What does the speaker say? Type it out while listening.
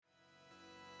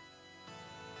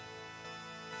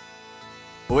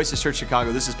Oasis Church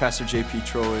Chicago, this is Pastor J.P.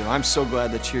 Trolio. I'm so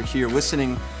glad that you're here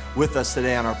listening with us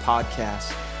today on our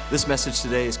podcast. This message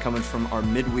today is coming from our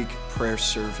midweek prayer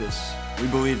service. We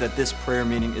believe that this prayer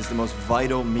meeting is the most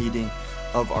vital meeting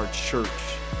of our church.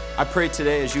 I pray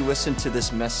today as you listen to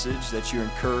this message that you're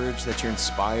encouraged, that you're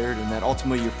inspired, and that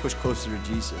ultimately you're pushed closer to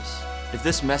Jesus. If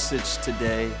this message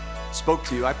today spoke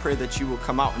to you, I pray that you will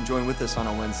come out and join with us on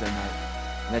a Wednesday night,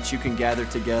 and that you can gather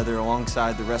together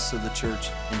alongside the rest of the church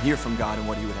and hear from God and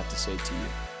what He would have to say to you.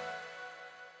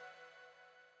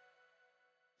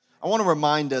 I want to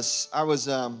remind us, I was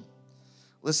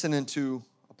listening to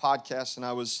a podcast and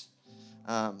I was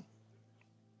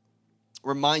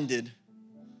reminded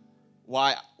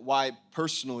why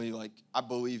personally, I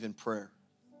believe in prayer,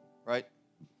 right?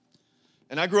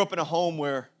 And I grew up in a home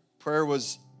where prayer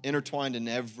was intertwined in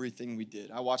everything we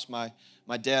did. I watched my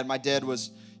dad. My dad was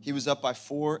up by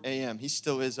 4 a.m. He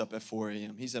still is up at 4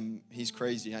 a.m. He's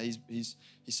crazy. He's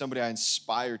somebody I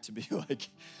inspire to be like.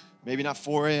 Maybe not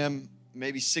 4 a.m.,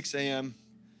 maybe 6 a.m.,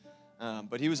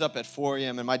 but he was up at 4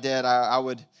 a.m. And my dad, I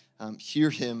would hear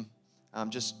him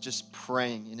just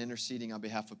praying and interceding on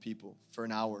behalf of people for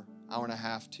an hour and a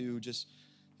half, two.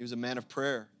 He was a man of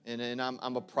prayer, and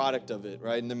I'm a product of it,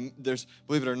 right? And there's,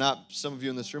 believe it or not, some of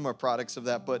you in this room are products of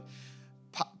that, but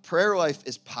prayer life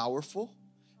is powerful,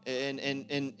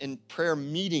 and prayer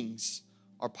meetings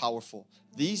are powerful.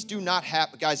 These do not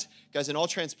happen, guys, in all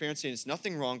transparency, and it's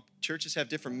nothing wrong. Churches have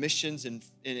different missions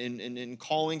and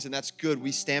callings, and that's good.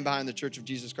 We stand behind the Church of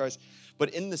Jesus Christ.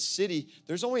 But in the city,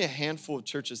 there's only a handful of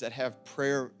churches that have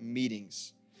prayer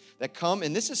meetings that come,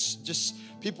 and this is just,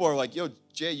 people are like, yo,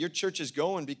 Jay, your church is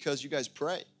going because you guys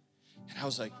pray. And I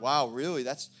was like, wow, really?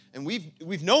 And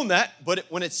we've known that, but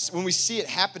when we see it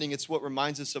happening, it's what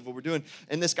reminds us of what we're doing.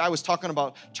 And this guy was talking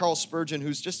about Charles Spurgeon,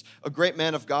 who's just a great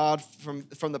man of God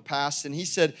from the past. And he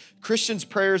said, Christians'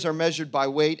 prayers are measured by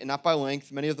weight and not by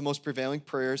length. Many of the most prevailing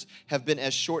prayers have been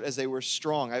as short as they were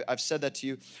strong. I've said that to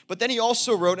you. But then he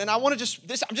also wrote, and I'm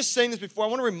just saying this before, I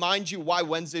want to remind you why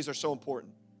Wednesdays are so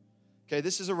important. Okay,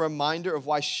 this is a reminder of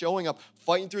why showing up,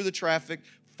 fighting through the traffic,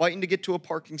 fighting to get to a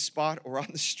parking spot or on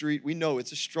the street. We know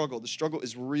it's a struggle. The struggle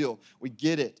is real. We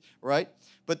get it, right?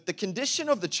 But the condition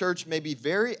of the church may be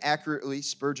very accurately,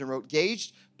 Spurgeon wrote,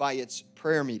 gauged by its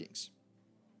prayer meetings.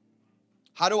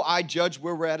 How do I judge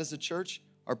where we're at as a church?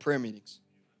 Our prayer meetings,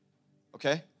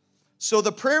 okay? So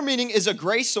the prayer meeting is a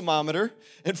grace-omometer,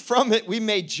 and from it we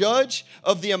may judge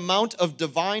of the amount of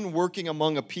divine working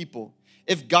among a people.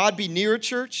 If God be near a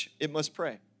church, it must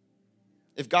pray.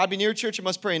 If God be near a church, it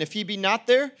must pray. And if He be not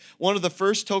there, one of the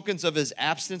first tokens of His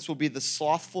absence will be the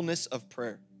slothfulness of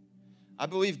prayer. I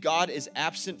believe God is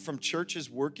absent from churches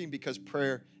working because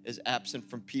prayer is absent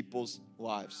from people's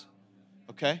lives.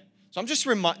 Okay? So I'm just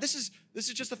this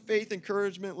is just a faith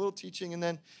encouragement, little teaching, and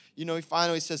then, he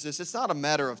finally says this, it's not a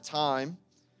matter of time,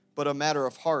 but a matter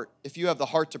of heart. If you have the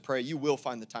heart to pray, you will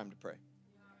find the time to pray.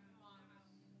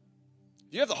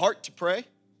 If you have the heart to pray,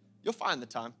 you'll find the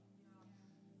time.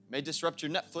 It may disrupt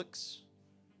your Netflix.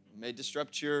 It may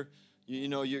disrupt your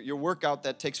workout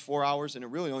that takes 4 hours, and it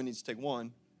really only needs to take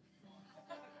 1.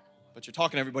 But you're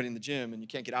talking to everybody in the gym, and you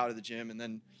can't get out of the gym, and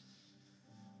then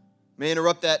may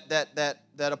interrupt that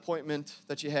appointment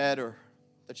that you had or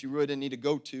that you really didn't need to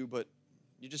go to, but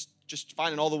you just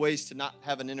finding all the ways to not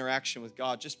have an interaction with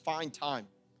God. Just find time.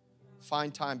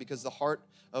 Find time, because the heart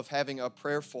of having a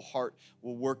prayerful heart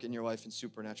will work in your life in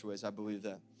supernatural ways. I believe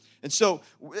that. And so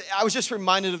I was just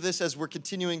reminded of this as we're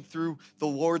continuing through the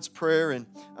Lord's Prayer. And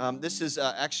this is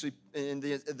actually in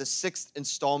the 6th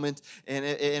installment.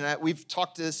 And we've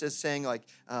talked to this as saying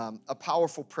a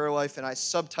powerful prayer life. And I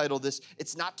subtitled this,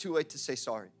 It's Not Too Late to Say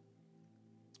Sorry.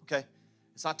 Okay?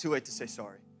 It's not too late to say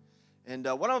sorry. And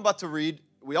what I'm about to read,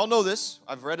 we all know this.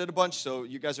 I've read it a bunch, so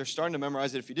you guys are starting to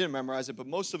memorize it if you didn't memorize it. But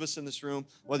most of us in this room,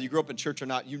 whether you grew up in church or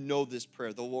not, you know this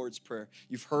prayer, the Lord's Prayer.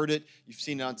 You've heard it. You've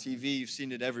seen it on TV. You've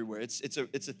seen it everywhere. It's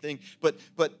a thing. But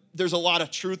there's a lot of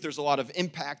truth. There's a lot of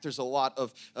impact. There's a lot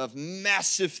of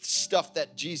massive stuff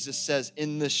that Jesus says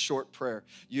in this short prayer.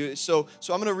 So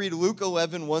I'm going to read Luke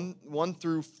 11, 1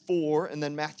 through 4, and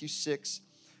then Matthew 6.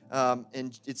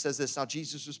 And it says this, Now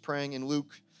Jesus was praying in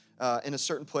Luke in a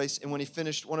certain place, and when he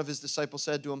finished, one of his disciples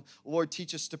said to him, Lord,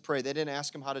 teach us to pray. They didn't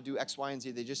ask him how to do X, Y, and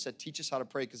Z. They just said, teach us how to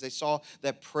pray, because they saw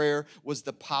that prayer was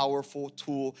the powerful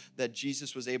tool that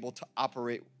Jesus was able to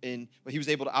operate in, but he was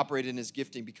able to operate in his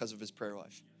gifting because of his prayer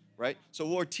life. right? So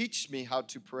Lord, teach me how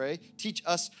to pray. Teach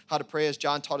us how to pray as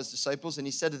John taught his disciples. And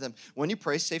he said to them, when you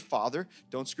pray, say, Father,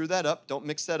 don't screw that up. Don't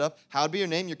mix that up. Hallowed be your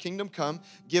name, your kingdom come.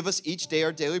 Give us each day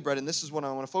our daily bread. And this is what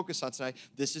I want to focus on tonight.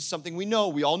 This is something we know.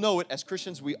 We all know it. As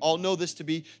Christians, we all know this to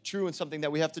be true and something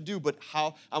that we have to do. But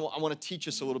how I want to teach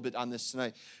us a little bit on this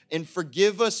tonight. And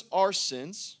forgive us our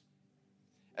sins,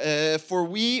 for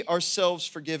we ourselves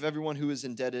forgive everyone who is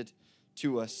indebted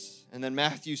to us. And then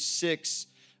Matthew 6,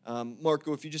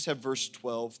 Marco, if you just have verse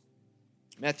 12.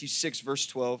 Matthew 6, verse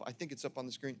 12. I think it's up on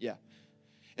the screen. Yeah.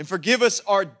 And forgive us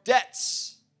our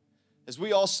debts, as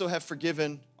we also have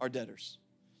forgiven our debtors.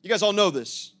 You guys all know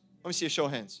this. Let me see a show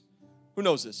of hands. Who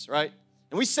knows this, right?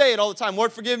 And we say it all the time.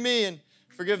 Lord, forgive me and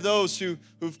forgive those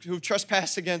who've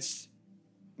trespassed against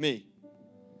me.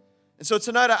 And so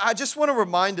tonight, I just want to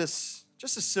remind us,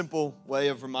 just a simple way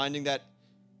of reminding that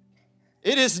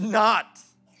it is not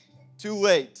too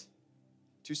late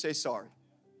to say sorry.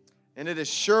 And it is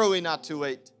surely not too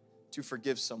late to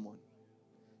forgive someone.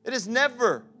 It is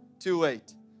never too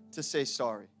late to say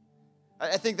sorry.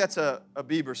 I think that's a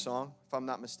Bieber song, if I'm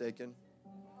not mistaken.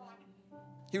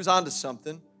 He was onto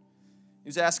something. He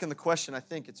was asking the question, I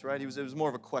think it's right. It was more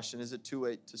of a question. Is it too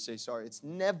late to say sorry? It's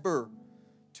never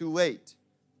too late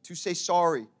to say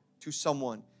sorry to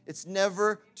someone. It's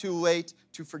never too late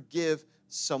to forgive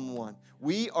someone.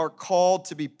 We are called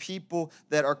to be people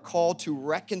that are called to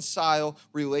reconcile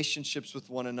relationships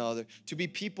with one another, to be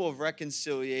people of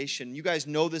reconciliation. You guys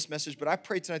know this message, but I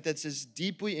pray tonight that this is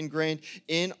deeply ingrained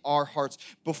in our hearts.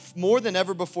 More than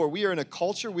ever before, we are in a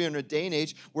culture, we are in a day and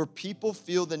age where people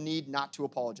feel the need not to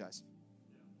apologize.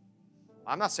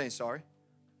 I'm not saying sorry.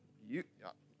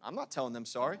 I'm not telling them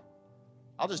sorry.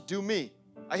 I'll just do me.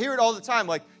 I hear it all the time,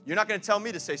 like, you're not going to tell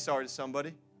me to say sorry to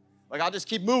somebody. Like, I'll just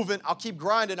keep moving, I'll keep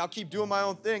grinding, I'll keep doing my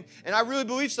own thing. And I really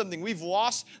believe something. We've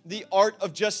lost the art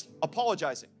of just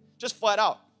apologizing, just flat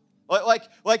out.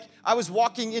 Like I was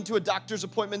walking into a doctor's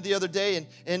appointment the other day,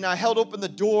 and I held open the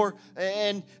door,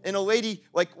 and a lady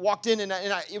like walked in, and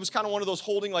it was kind of one of those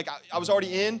holding, like I was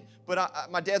already in, but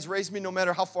my dad's raised me, no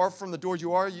matter how far from the door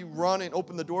you are, you run and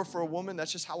open the door for a woman.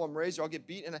 That's just how I'm raised, or I'll get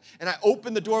beat. And I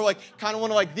opened the door like kind of one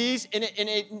of like these,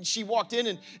 and she walked in,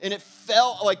 and it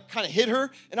fell, like kind of hit her,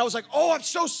 and I was like, oh, I'm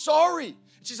so sorry. And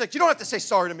she's like, you don't have to say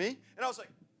sorry to me. And I was like,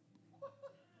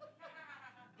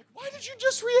 why did you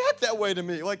just react that way to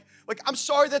me? Like I'm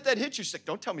sorry that hit you. She's like,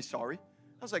 don't tell me sorry.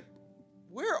 I was like,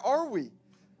 where are we?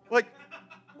 Like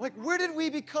where did we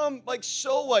become like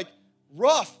so like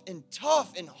rough and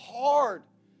tough and hard?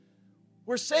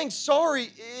 Where saying sorry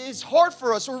is hard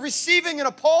for us, or receiving an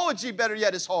apology, better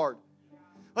yet, is hard.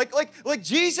 Like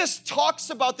Jesus talks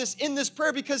about this in this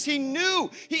prayer because he knew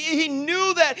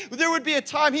that there would be a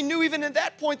time, he knew even at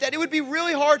that point that it would be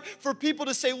really hard for people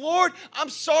to say, Lord, I'm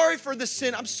sorry for the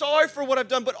sin, I'm sorry for what I've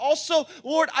done, but also,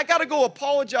 Lord, I got to go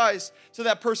apologize to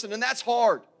that person, and that's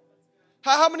hard.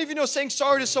 How many of you know saying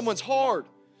sorry to someone's hard?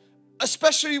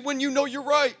 Especially when you know you're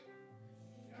right.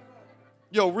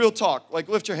 Yo, real talk, like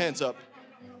lift your hands up.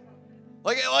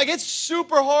 Like it's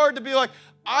super hard to be like,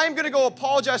 I'm going to go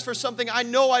apologize for something I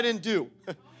know I didn't do.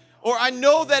 Or I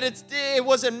know that it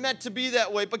wasn't meant to be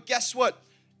that way. But guess what?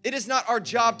 It is not our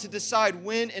job to decide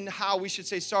when and how we should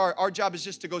say sorry. Our job is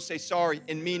just to go say sorry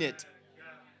and mean it.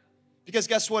 Because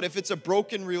guess what? If it's a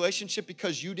broken relationship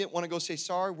because you didn't want to go say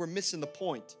sorry, we're missing the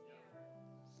point.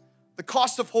 The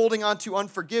cost of holding on to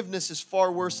unforgiveness is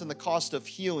far worse than the cost of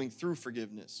healing through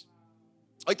forgiveness.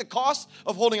 Like the cost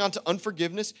of holding on to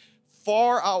unforgiveness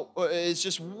far out is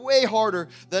just way harder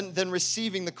than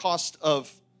receiving the cost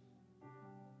of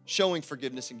showing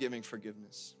forgiveness and giving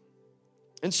forgiveness.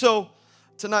 And so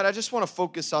tonight, I just want to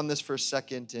focus on this for a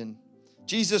second. And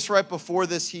Jesus, right before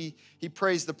this, he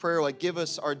prays the prayer, like, give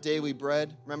us our daily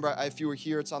bread. Remember, if you were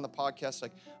here, it's on the podcast.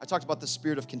 Like, I talked about the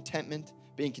spirit of contentment,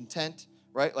 being content,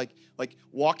 right? Like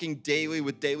walking daily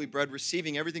with daily bread,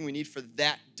 receiving everything we need for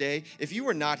that day. If you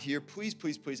were not here, please,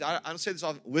 I don't say this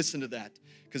often, listen to that.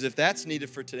 Because if that's needed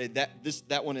for today,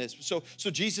 that one is. So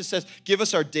Jesus says, give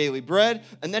us our daily bread.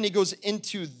 And then he goes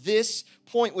into this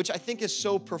point, which I think is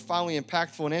so profoundly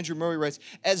impactful. And Andrew Murray writes,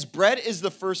 as bread is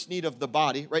the first need of the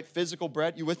body, right? Physical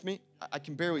bread, you with me? I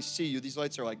can barely see you. These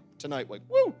lights are like tonight, like,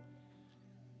 woo!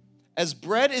 As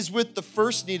bread is with the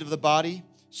first need of the body,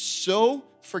 so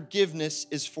forgiveness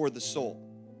is for the soul.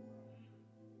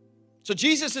 So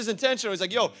Jesus is intentional. He's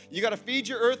like, yo, you got to feed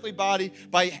your earthly body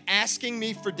by asking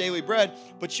me for daily bread,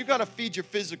 but you got to feed your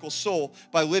physical soul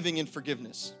by living in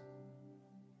forgiveness.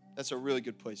 That's a really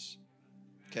good place.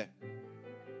 Okay.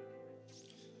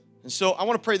 And so I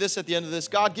want to pray this at the end of this.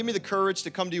 God, give me the courage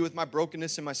to come to you with my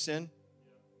brokenness and my sin.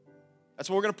 That's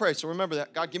what we're going to pray. So remember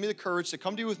that. God, give me the courage to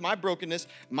come to you with my brokenness,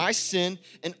 my sin,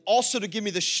 and also to give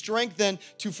me the strength then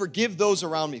to forgive those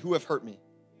around me who have hurt me.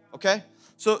 Okay?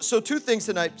 So two things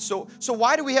tonight. So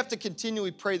why do we have to continually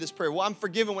pray this prayer? Well, I'm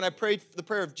forgiven when I prayed the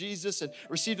prayer of Jesus and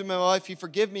received him in my life. He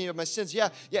forgave me of my sins. Yeah,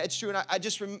 it's true. And I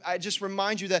just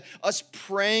remind you that us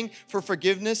praying for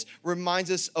forgiveness reminds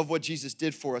us of what Jesus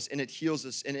did for us, and it heals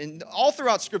us. And all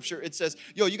throughout Scripture, it says,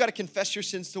 you got to confess your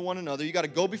sins to one another. You got to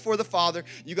go before the Father.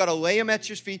 You got to lay them at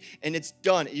your feet, and it's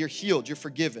done. You're healed. You're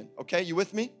forgiven. Okay, you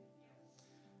with me?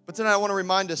 But tonight I want to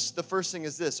remind us, the first thing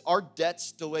is this: our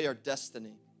debts delay our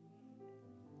destiny.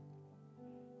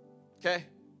 Okay?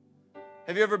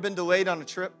 Have you ever been delayed on a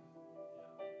trip?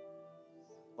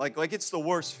 Like it's the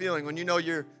worst feeling when you know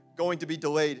you're going to be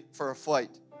delayed for a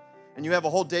flight. And you have a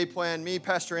whole day planned. Me,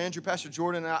 Pastor Andrew, Pastor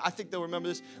Jordan, and I think they'll remember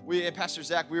this. We and Pastor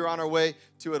Zach, we were on our way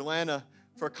to Atlanta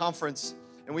for a conference.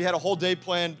 And we had a whole day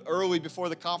planned early before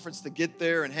the conference to get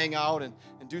there and hang out and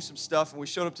do some stuff. And we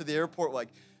showed up to the airport like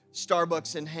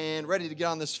Starbucks in hand, ready to get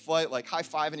on this flight, like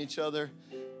high-fiving each other.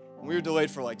 And we were delayed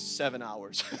for like 7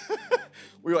 hours.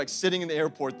 We were like sitting in the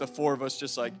airport, the four of us,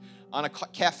 just like on a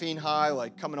caffeine high,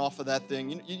 like coming off of that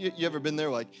thing. You ever been there?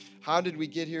 Like, how did we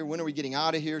get here? When are we getting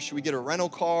out of here? Should we get a rental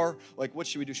car? Like, what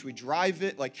should we do? Should we drive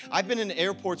it? Like, I've been in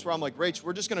airports where I'm like, Rach,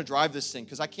 we're just going to drive this thing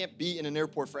because I can't be in an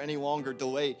airport for any longer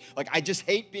delayed. Like, I just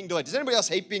hate being delayed. Does anybody else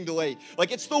hate being delayed?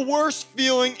 Like, it's the worst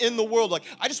feeling in the world. Like,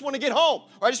 I just want to get home,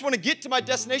 or I just want to get to my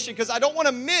destination because I don't want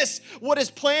to miss what is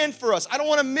planned for us. I don't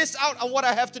want to miss out on what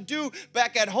I have to do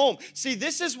back at home. See,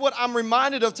 this is what I'm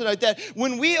reminded of tonight, that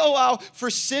when we allow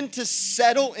for sin to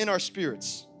settle in our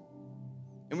spirits,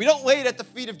 and we don't lay it at the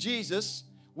feet of Jesus,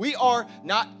 we are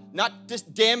not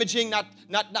just damaging,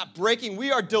 not breaking.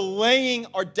 We are delaying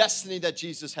our destiny that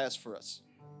Jesus has for us.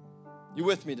 You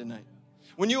with me tonight?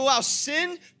 When you allow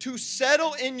sin to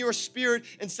settle in your spirit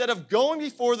instead of going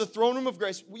before the throne room of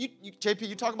grace, JP,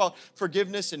 you talk about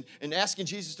forgiveness and asking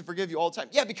Jesus to forgive you all the time.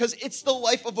 Yeah, because it's the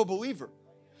life of a believer.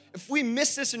 If we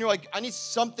miss this and you're like, I need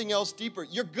something else deeper,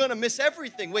 you're going to miss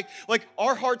everything. Like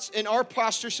our hearts and our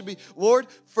posture should be, Lord,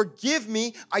 forgive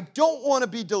me. I don't want to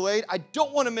be delayed. I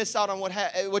don't want to miss out on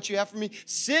what you have for me.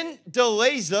 Sin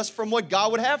delays us from what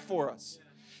God would have for us.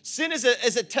 Sin is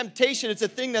a temptation. It's a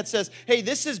thing that says, hey,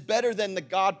 this is better than the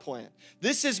God plan.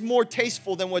 This is more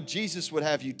tasteful than what Jesus would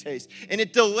have you taste. And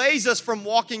it delays us from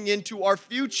walking into our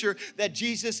future that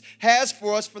Jesus has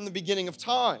for us from the beginning of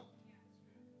time.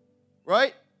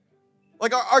 Right?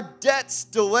 Like our debts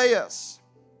delay us.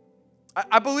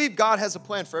 I believe God has a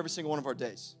plan for every single one of our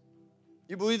days.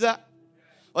 You believe that?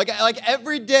 Like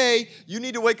every day, you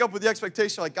need to wake up with the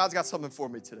expectation, like God's got something for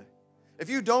me today. If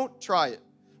you don't, try it.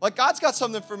 Like God's got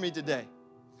something for me today.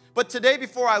 But today,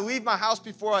 before I leave my house,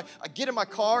 before I get in my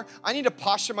car, I need to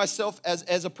posture myself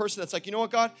as a person that's like, you know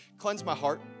what, God? Cleanse my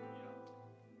heart.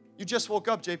 You just woke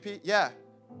up, JP. Yeah.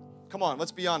 Come on,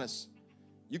 let's be honest.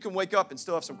 You can wake up and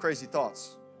still have some crazy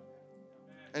thoughts.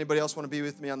 Anybody else want to be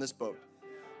with me on this boat?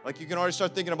 Like you can already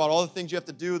start thinking about all the things you have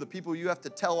to do, the people you have to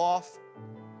tell off.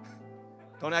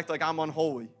 Don't act like I'm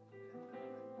unholy.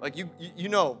 Like you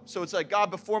know. So it's like,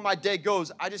 God, before my day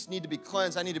goes, I just need to be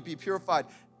cleansed. I need to be purified.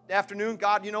 Afternoon,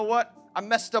 God, you know what? I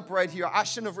messed up right here. I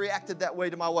shouldn't have reacted that way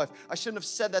to my wife. I shouldn't have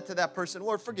said that to that person.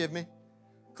 Lord, forgive me.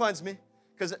 Cleanse me.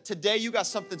 Because today you got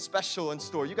something special in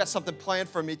store. You got something planned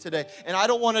for me today. And I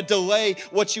don't want to delay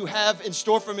what you have in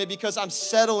store for me because I'm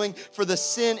settling for the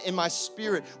sin in my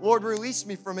spirit. Lord, release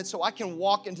me from it so I can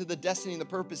walk into the destiny and the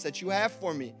purpose that you have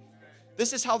for me.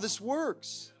 This is how this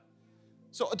works.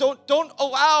 So don't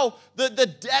allow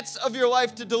the debts of your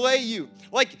life to delay you.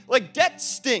 Like debt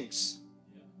stinks,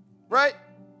 right?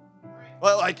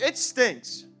 Like it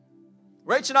stinks.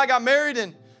 Rach and I got married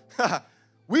and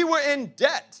we were in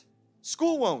debt.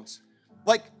 School loans.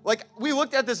 Like we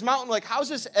looked at this mountain like, how's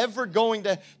this ever going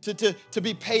to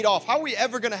be paid off? How are we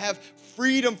ever going to have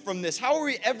freedom from this? How are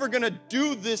we ever going to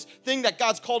do this thing that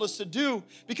God's called us to do?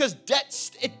 Because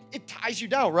debt, it ties you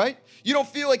down, right? You don't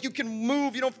feel like you can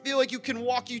move. You don't feel like you can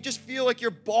walk. You just feel like you're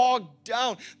bogged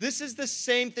down. This is the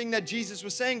same thing that Jesus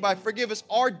was saying by forgive us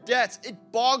our debts. It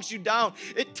bogs you down.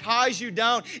 It ties you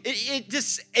down. It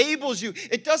disables you.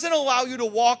 It doesn't allow you to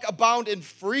walk abound in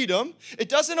freedom. It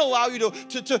doesn't allow you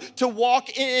to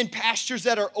walk in pastures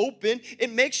that are open.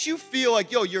 It makes you feel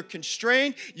like, you're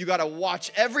constrained. You got to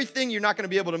watch everything. You're not going to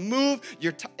be able to move.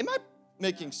 Am I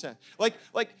making sense? Like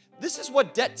this is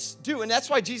what debts do. And that's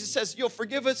why Jesus says,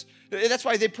 forgive us. That's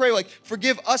why they pray, like,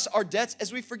 forgive us our debts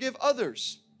as we forgive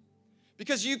others.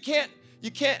 Because you can't,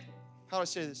 how do I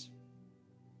say this?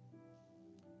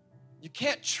 You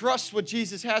can't trust what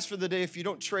Jesus has for the day if you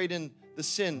don't trade in the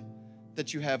sin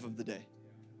that you have of the day.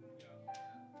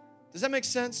 Does that make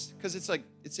sense? Because it's like,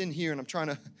 it's in here and I'm trying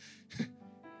to,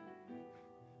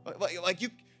 like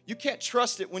you can't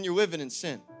trust it when you're living in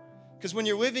sin. Because when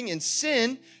you're living in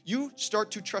sin, you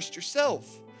start to trust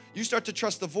yourself. You start to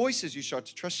trust the voices. You start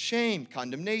to trust shame,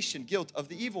 condemnation, guilt of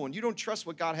the evil one. You don't trust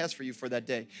what God has for you for that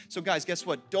day. So guys, guess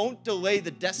what? Don't delay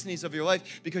the destinies of your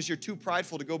life because you're too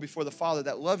prideful to go before the Father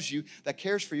that loves you, that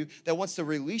cares for you, that wants to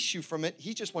release you from it.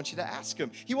 He just wants you to ask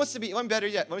him. He wants to be, better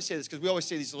yet, let me say this because we always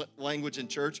say these language in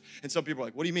church and some people are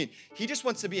like, what do you mean? He just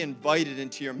wants to be invited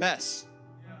into your mess.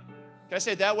 Can I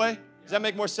say it that way? Does that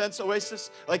make more sense, Oasis?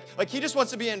 Like he just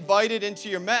wants to be invited into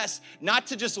your mess, not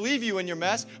to just leave you in your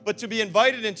mess, but to be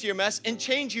invited into your mess and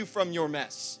change you from your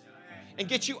mess and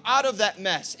get you out of that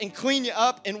mess and clean you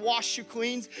up and wash you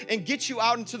clean and get you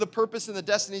out into the purpose and the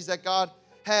destinies that God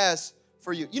has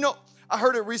for you. You know, I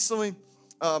heard it recently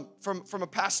from a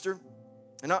pastor,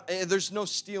 and there's no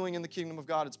stealing in the kingdom of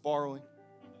God. It's borrowing,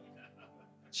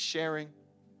 it's sharing.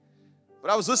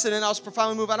 But I was listening, and I was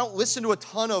profoundly moved. I don't listen to a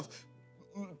ton of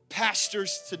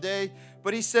pastors today,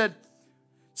 but he said,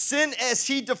 sin as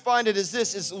he defined it is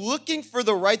this, is looking for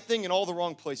the right thing in all the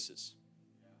wrong places.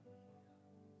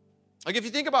 Like if you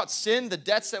think about sin, the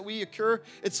debts that we incur,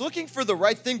 it's looking for the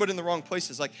right thing, but in the wrong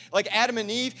places. Like Adam and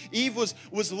Eve. Eve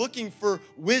was looking for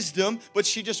wisdom, but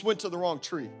she just went to the wrong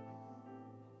tree.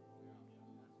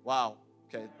 Wow.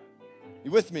 Okay.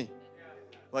 You with me?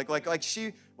 Like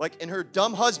she, in her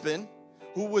dumb husband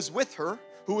who was with her,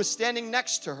 who was standing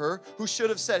next to her, who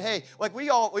should have said, hey, like we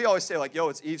always say, like, yo,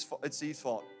 it's Eve's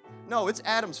fault. No, it's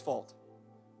Adam's fault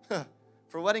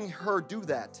for letting her do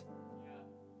that.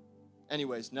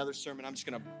 Anyways, another sermon. I'm just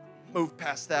going to move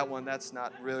past that one. That's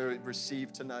not really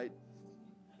received tonight.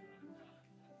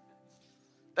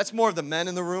 That's more of the men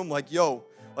in the room. Like, yo,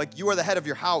 like you are the head of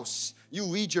your house. You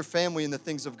lead your family in the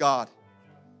things of God.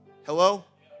 Hello?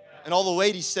 And all the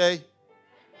ladies say,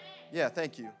 yeah,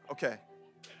 thank you. Okay.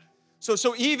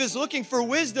 So Eve is looking for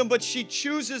wisdom, but she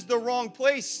chooses the wrong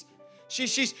place.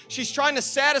 She's trying to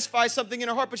satisfy something in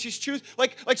her heart, but she's choosing,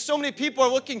 like so many people are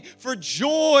looking for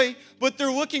joy, but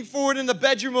they're looking for it in the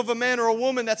bedroom of a man or a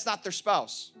woman that's not their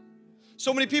spouse.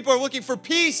 So many people are looking for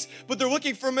peace, but they're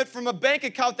looking for it from a bank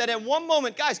account that at one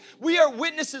moment, guys, we are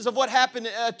witnesses of what happened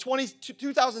in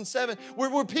 2007,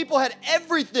 where people had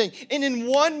everything, and in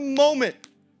one moment,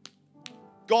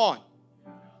 gone.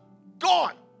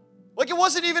 Like it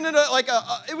wasn't even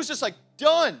it was just like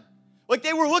done. Like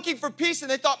they were looking for peace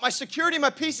and they thought my security, my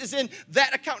peace is in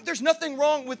that account. There's nothing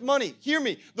wrong with money. Hear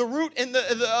me. The root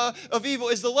of evil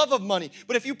is the love of money.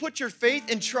 But if you put your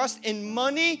faith and trust in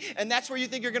money and that's where you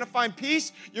think you're going to find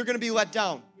peace, you're going to be let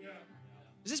down.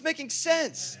 Is this making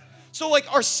sense? So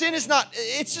like our sin is not,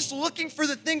 it's just looking for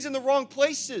the things in the wrong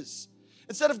places.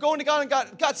 Instead of going to God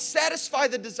and God, satisfy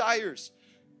the desires.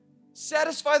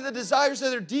 Satisfy the desires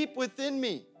that are deep within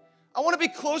me. I want to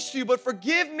be close to you, but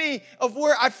forgive me of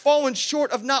where I've fallen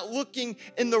short of not looking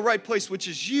in the right place, which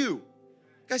is you.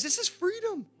 Guys, this is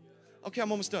freedom. Okay,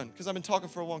 I'm almost done because I've been talking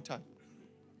for a long time.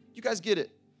 You guys get it.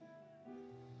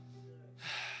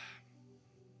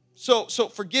 So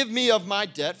forgive me of my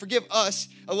debt. Forgive us.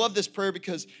 I love this prayer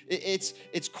because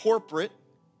it's corporate,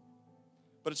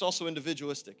 but it's also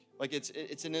individualistic. Like it's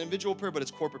an individual prayer, but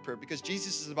it's corporate prayer because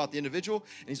Jesus is about the individual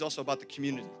and he's also about the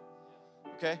community.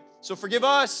 Okay? So forgive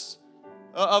us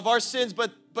of our sins,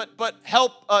 but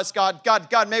help us, God.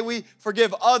 God, may we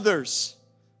forgive others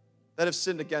that have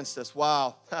sinned against us.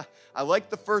 Wow. I like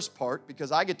the first part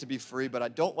because I get to be free, but I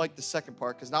don't like the second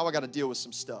part because now I got to deal with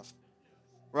some stuff.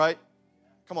 Right?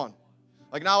 Come on.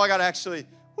 Like now I got to actually,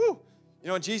 You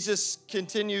know, Jesus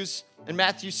continues in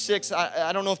Matthew 6.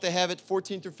 I don't know if they have it,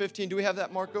 14 through 15. Do we have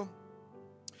that, Marco?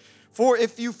 For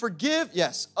if you forgive,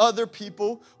 other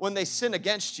people when they sin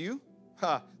against you,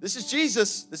 this is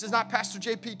Jesus. This is not Pastor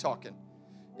JP talking.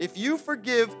 If you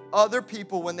forgive other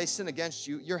people when they sin against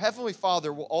you, your heavenly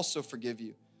Father will also forgive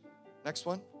you. Next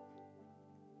one.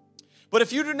 But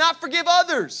if you do not forgive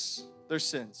others their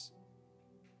sins,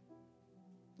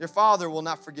 your Father will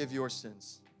not forgive your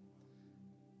sins.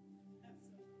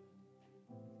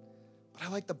 But I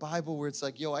like the Bible where it's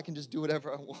like, I can just do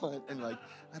whatever I want. And like,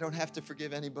 I don't have to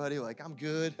forgive anybody. Like, I'm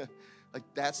good. Like,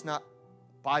 that's not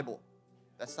Bible.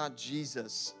 That's not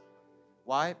Jesus.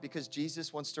 Why? Because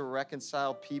Jesus wants to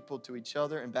reconcile people to each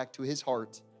other and back to his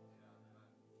heart.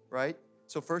 Right?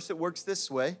 So first it works this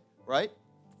way, right?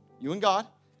 You and God.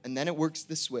 And then it works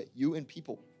this way, you and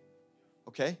people.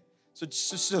 Okay?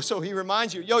 So he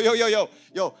reminds you,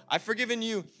 yo, I've forgiven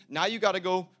you. Now you got to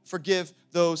go forgive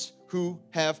those who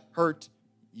have hurt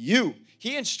you.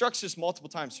 He instructs us multiple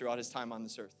times throughout his time on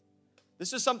this earth.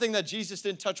 This is something that Jesus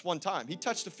didn't touch one time. He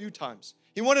touched a few times.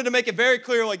 He wanted to make it very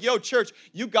clear, like, yo, church,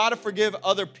 you got to forgive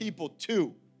other people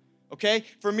too. Okay?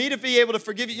 For me to be able to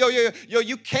forgive you,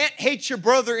 you can't hate your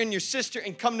brother and your sister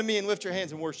and come to me and lift your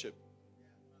hands and worship.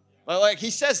 Like he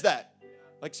says that.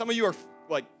 Like some of you are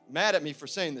like mad at me for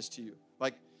saying this to you.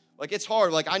 Like it's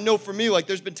hard. Like I know for me, like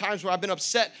there's been times where I've been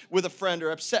upset with a friend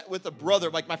or upset with a brother,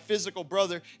 like my physical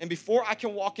brother, and before I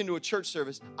can walk into a church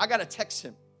service, I got to text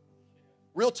him.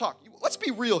 Real talk. Let's be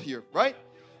real here, right?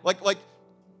 Like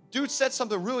dude said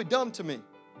something really dumb to me,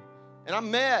 and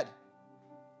I'm mad.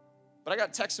 But I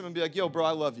got to text him and be like, yo, bro,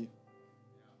 I love you.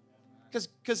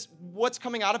 Because what's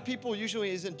coming out of people usually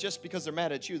isn't just because they're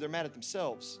mad at you. They're mad at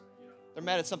themselves. They're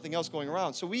mad at something else going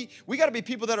around. So we got to be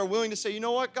people that are willing to say, you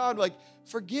know what, God, like,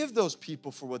 forgive those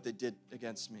people for what they did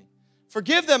against me.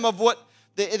 Forgive them of what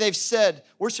they've said.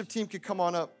 Worship team could come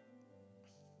on up.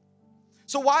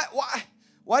 So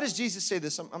why does Jesus say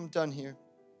this? I'm done here.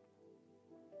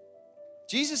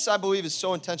 Jesus, I believe, is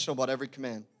so intentional about every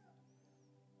command.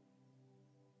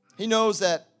 He knows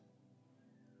that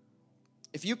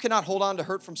if you cannot hold on to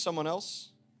hurt from someone else,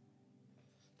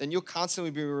 then you'll constantly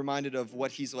be reminded of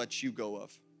what he's let you go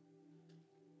of.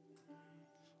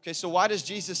 Okay, so why does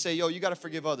Jesus say, yo, you got to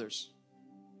forgive others?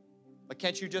 Like,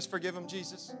 can't you just forgive them,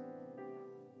 Jesus?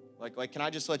 Like, can I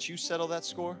just let you settle that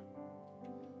score?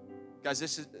 Guys,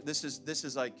 this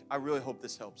is like, I really hope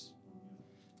this helps.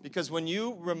 Because when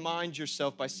you remind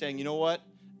yourself by saying, you know what,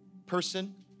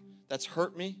 person that's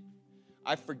hurt me,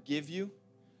 I forgive you,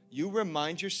 you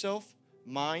remind yourself,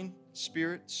 mind,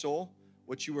 spirit, soul,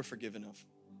 what you were forgiven of.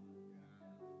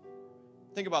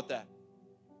 Think about that.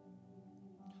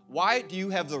 Why do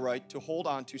you have the right to hold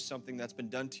on to something that's been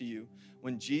done to you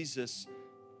when Jesus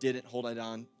didn't hold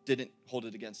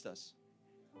it against us?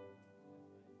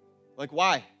 Like,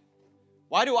 why?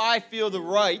 Why do I feel the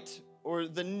right or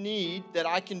the need that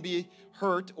I can be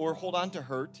hurt or hold on to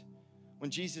hurt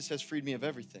when Jesus has freed me of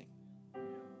everything?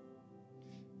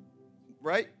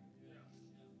 Right?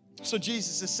 So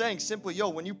Jesus is saying simply, yo,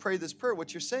 when you pray this prayer,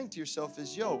 what you're saying to yourself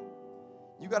is, yo,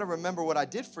 you got to remember what I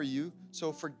did for you,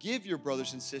 so forgive your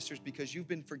brothers and sisters because you've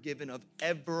been forgiven of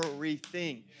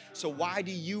everything. So why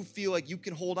do you feel like you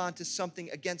can hold on to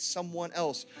something against someone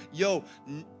else? Yo,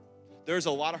 there's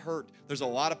a lot of hurt. There's a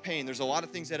lot of pain. There's a lot of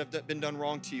things that have been done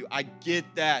wrong to you. I get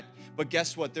that. But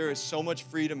guess what? There is so much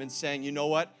freedom in saying, you know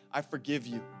what? I forgive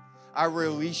you. I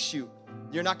release you.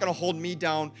 You're not going to hold me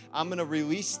down. I'm going to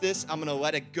release this. I'm going to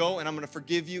let it go, and I'm going to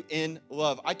forgive you in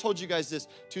love. I told you guys this.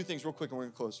 2 things real quick, and we're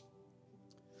going to close.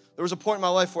 There was a point in my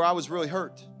life where I was really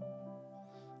hurt.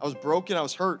 I was broken. I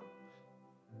was hurt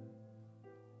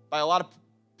by a lot of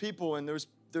people, and there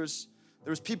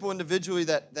was people individually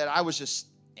that I was just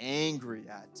angry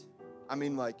at. I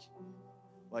mean, like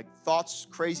thoughts,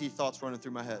 crazy thoughts running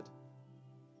through my head.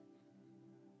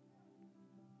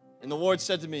 And the Lord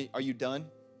said to me, are you done?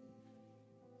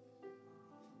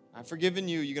 I've forgiven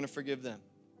you. You're going to forgive them.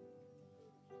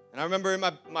 And I remember in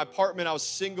my apartment, I was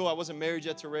single. I wasn't married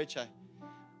yet to Rach. I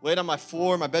laid on my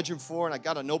floor, my bedroom floor, and I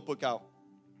got a notebook out.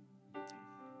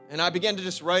 And I began to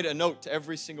just write a note to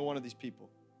every single one of these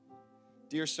people.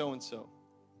 Dear so-and-so,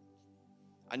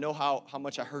 I know how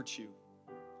much I hurt you.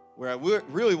 Where I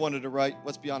really wanted to write,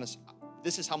 let's be honest,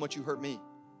 this is how much you hurt me.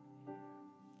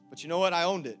 But you know what? I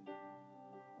owned it.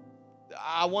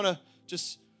 I want to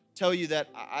just tell you that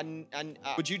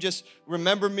would you just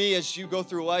remember me as you go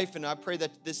through life, and I pray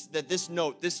that this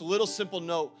note, this little simple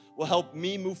note, will help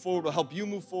me move forward, will help you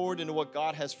move forward into what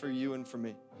God has for you and for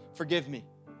me. Forgive me.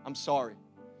 I'm sorry.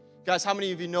 Guys, how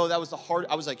many of you know that was the hard,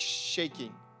 I was like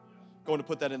shaking going to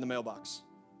put that in the mailbox.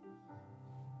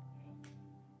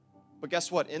 But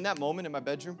guess what? In that moment in my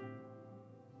bedroom,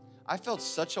 I felt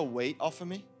such a weight off of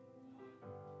me,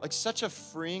 like such a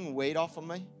freeing weight off of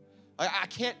me.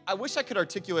 I wish I could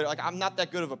articulate it. Like, I'm not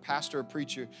that good of a pastor or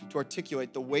preacher to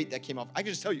articulate the weight that came off. I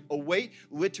can just tell you, a weight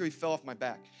literally fell off my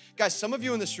back. Guys, some of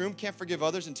you in this room can't forgive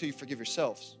others until you forgive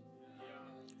yourselves.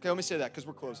 Okay, let me say that because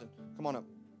we're closing. Come on up.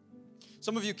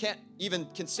 Some of you can't even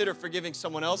consider forgiving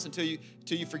someone else until you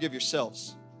forgive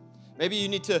yourselves. Maybe you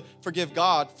need to forgive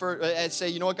God and say,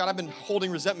 you know what, God, I've been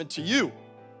holding resentment to you.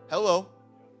 Hello.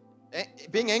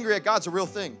 Being angry at God's a real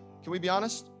thing. Can we be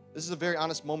honest? This is a very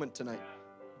honest moment tonight.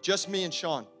 Just me and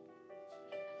Sean.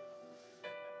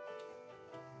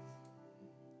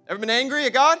 Ever been angry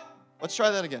at God? Let's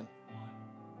try that again.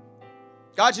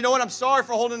 God, you know what? I'm sorry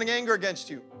for holding anger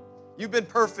against you. You've been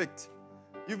perfect.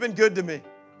 You've been good to me.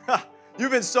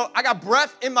 I got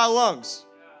breath in my lungs.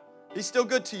 He's still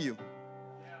good to you.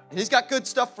 And He's got good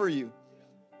stuff for you.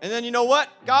 And then you know what?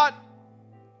 God,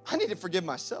 I need to forgive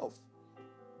myself.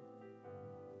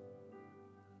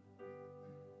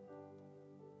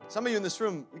 Some of you in this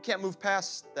room, you can't move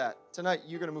past that. Tonight,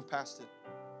 you're going to move past it.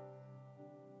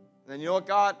 And then you know what,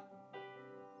 God?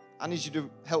 I need you to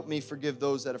help me forgive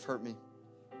those that have hurt me.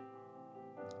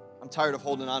 I'm tired of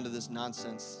holding on to this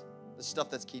nonsense, this stuff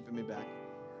that's keeping me back.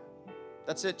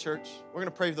 That's it, church. We're going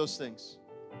to pray for those things.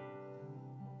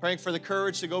 Praying for the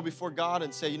courage to go before God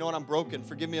and say, you know what, I'm broken.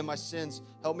 Forgive me of my sins.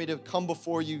 Help me to come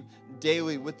before you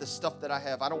daily with the stuff that I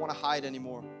have. I don't want to hide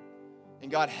anymore.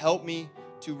 And God, help me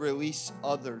to release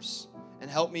others and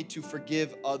help me to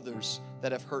forgive others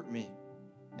that have hurt me.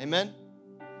 Amen?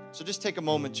 So just take a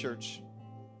moment, church.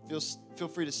 Feel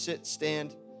free to sit,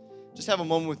 stand. Just have a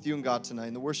moment with you and God tonight.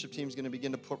 And the worship team is going to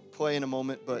begin to play in a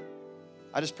moment. But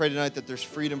I just pray tonight that there's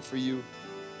freedom for you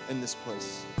in this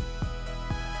place.